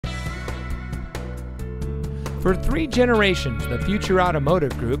For 3 generations, the Future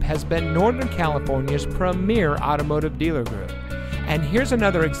Automotive Group has been Northern California's premier automotive dealer group. And here's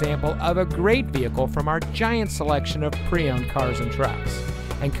another example of a great vehicle from our giant selection of pre-owned cars and trucks.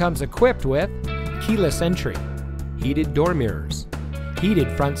 And comes equipped with keyless entry, heated door mirrors,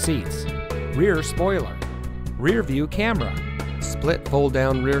 heated front seats, rear spoiler, rear view camera, split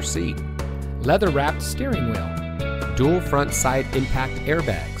fold-down rear seat, leather-wrapped steering wheel, dual front side impact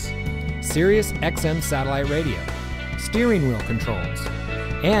airbags, Sirius XM satellite radio, steering wheel controls,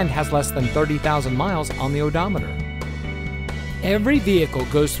 and has less than 30,000 miles on the odometer. Every vehicle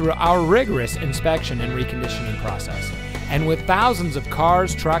goes through our rigorous inspection and reconditioning process. And with thousands of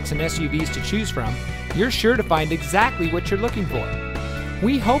cars, trucks, and SUVs to choose from, you're sure to find exactly what you're looking for.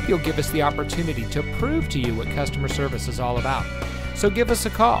 We hope you'll give us the opportunity to prove to you what customer service is all about. So give us a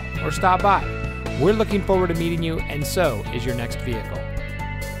call or stop by. We're looking forward to meeting you, and so is your next vehicle.